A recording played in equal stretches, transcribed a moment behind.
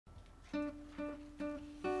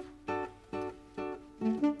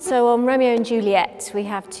So on Romeo and Juliet, we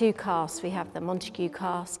have two casts. We have the Montague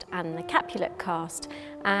cast and the Capulet cast.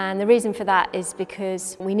 And the reason for that is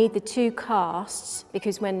because we need the two casts,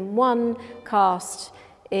 because when one cast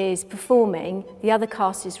is performing, the other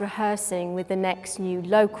cast is rehearsing with the next new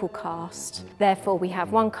local cast. Therefore, we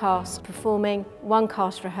have one cast performing, one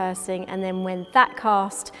cast rehearsing, and then when that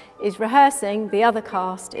cast is rehearsing, the other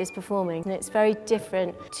cast is performing. And it's very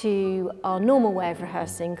different to our normal way of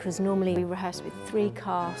rehearsing, because normally we rehearse with three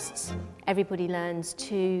casts. Everybody learns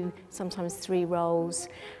two, sometimes three roles,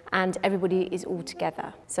 and everybody is all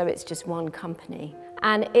together. So it's just one company.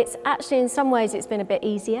 And it's actually, in some ways, it's been a bit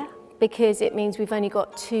easier, because it means we've only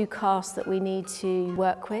got two casts that we need to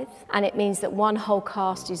work with, and it means that one whole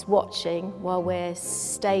cast is watching while we're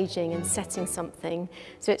staging and setting something.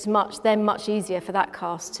 So it's then much easier for that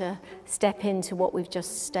cast to step into what we've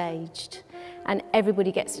just staged. And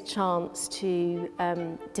everybody gets a chance to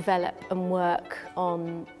develop and work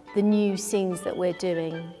on the new scenes that we're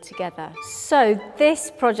doing together. So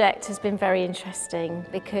this project has been very interesting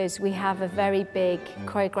because we have a very big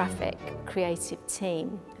choreographic creative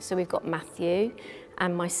team. So we've got Matthew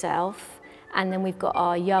and myself, and then we've got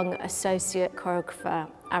our Young Associate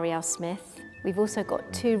Choreographer, Arielle Smith. We've also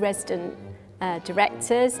got two resident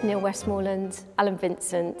directors, Neil Westmoreland, Alan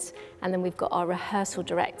Vincent, and then we've got our rehearsal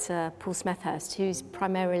director, Paul Smethurst, who's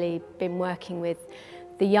primarily been working with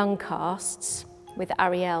the young casts, with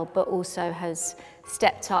Arielle, but also has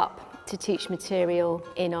stepped up to teach material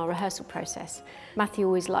in our rehearsal process. Matthew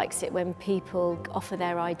always likes it when people offer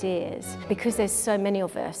their ideas. Because there's so many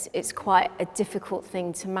of us, it's quite a difficult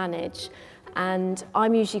thing to manage. And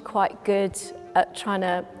I'm usually quite good at trying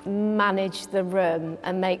to manage the room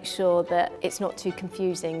and make sure that it's not too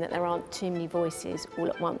confusing, that there aren't too many voices all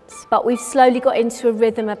at once. But we've slowly got into a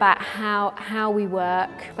rhythm about how we work,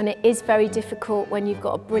 and it is very difficult when you've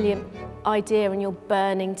got a brilliant idea and you're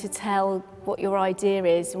burning to tell what your idea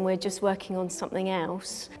is and we're just working on something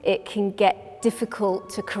else. It can get difficult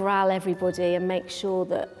to corral everybody and make sure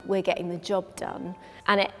that we're getting the job done.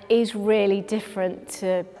 And it is really different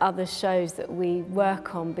to other shows that we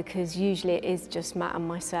work on, because usually it is just Matt and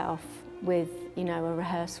myself with, you know, a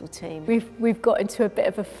rehearsal team. We've got into a bit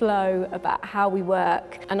of a flow about how we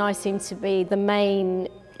work, and I seem to be the main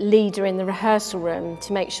leader in the rehearsal room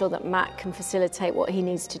to make sure that Matt can facilitate what he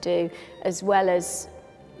needs to do, as well as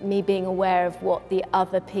me being aware of what the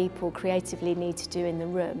other people creatively need to do in the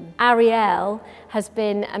room. Arielle has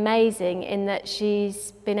been amazing in that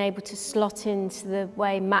she's been able to slot into the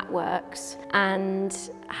way Matt works and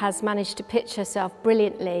has managed to pitch herself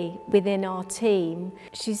brilliantly within our team.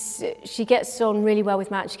 She gets on really well with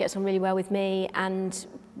Matt, she gets on really well with me, and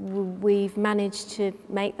we've managed to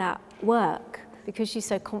make that work. Because she's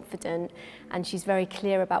so confident and she's very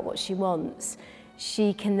clear about what she wants,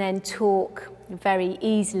 she can then talk very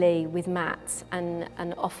easily with Matt and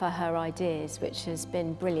offer her ideas, which has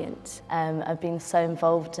been brilliant. I've been so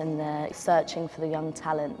involved in the searching for the young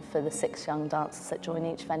talent for the 6 young dancers that join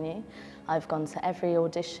each venue. I've gone to every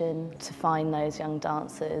audition to find those young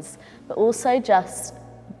dancers, but also just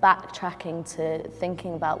backtracking to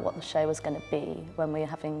thinking about what the show was going to be. When we were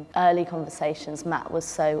having early conversations, Matt was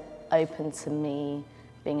so open to me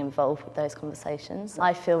being involved with those conversations.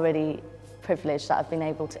 I feel really privileged that I've been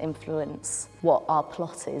able to influence what our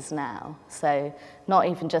plot is now. So not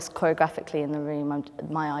even just choreographically in the room,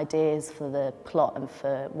 my ideas for the plot and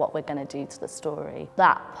for what we're going to do to the story.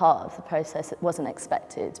 That part of the process, it wasn't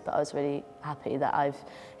expected, but I was really happy that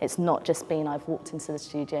it's not just been I've walked into the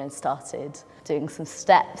studio and started doing some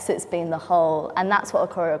steps, it's been the whole, and that's what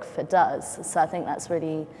a choreographer does. So I think that's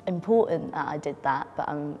really important that I did that, but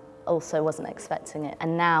also wasn't expecting it.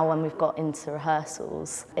 And now when we've got into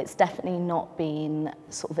rehearsals, it's definitely not been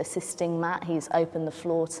sort of assisting Matt. He's opened the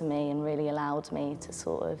floor to me and really allowed me to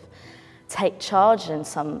sort of take charge in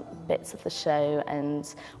some bits of the show,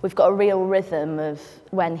 and we've got a real rhythm of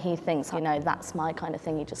when he thinks, you know, that's my kind of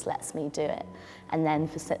thing, he just lets me do it. And then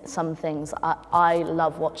for some things, I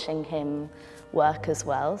love watching him work as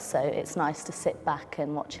well, so it's nice to sit back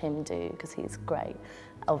and watch him do, because he's great.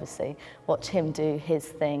 Obviously, watch him do his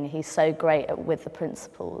thing. He's so great with the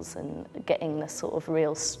principles, and getting the sort of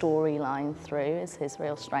real storyline through is his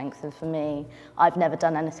real strength. And for me, I've never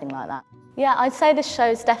done anything like that. Yeah, I'd say this show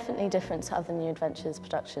is definitely different to other New Adventures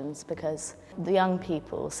productions, because the young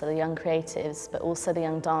people, so the young creatives, but also the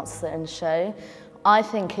young dancers that are in the show, I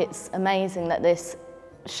think it's amazing that this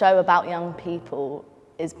show about young people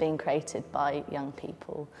is being created by young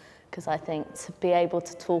people. Because I think to be able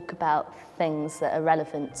to talk about things that are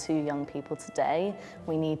relevant to young people today,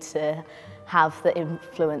 we need to have the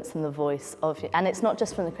influence and the voice of it. And it's not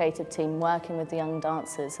just from the creative team. Working with the young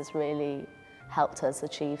dancers helped us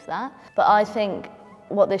achieve that. But I think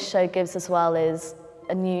what this show gives as well is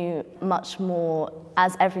a new, much more,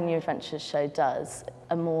 as every New Adventures show does,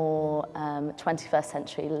 a more 21st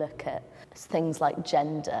century look at things like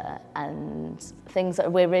gender and things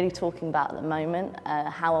that we're really talking about at the moment,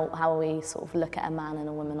 how we sort of look at a man and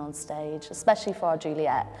a woman on stage, especially for our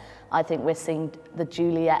Juliet. I think we're seeing the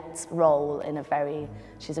Juliet's role in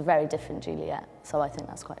she's a very different Juliet, so I think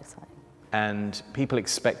that's quite exciting. And people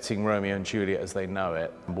expecting Romeo and Juliet as they know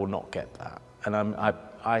it will not get that. And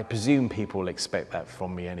I presume people will expect that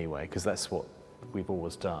from me anyway, because that's what we've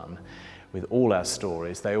always done. With all our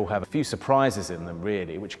stories, they all have a few surprises in them,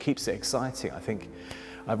 really, which keeps it exciting. I think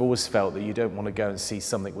I've always felt that you don't want to go and see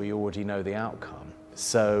something where you already know the outcome.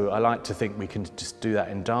 So I like to think we can just do that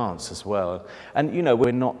in dance as well. And you know,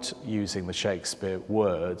 we're not using the Shakespeare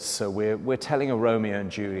words, so we're telling a Romeo and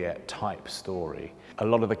Juliet type story. A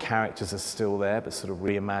lot of the characters are still there, but sort of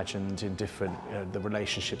reimagined in different, the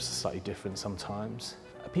relationships are slightly different sometimes.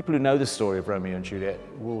 People who know the story of Romeo and Juliet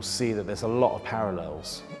will see that there's a lot of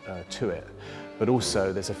parallels to it, but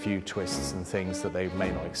also there's a few twists and things that they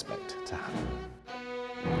may not expect to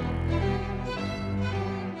happen.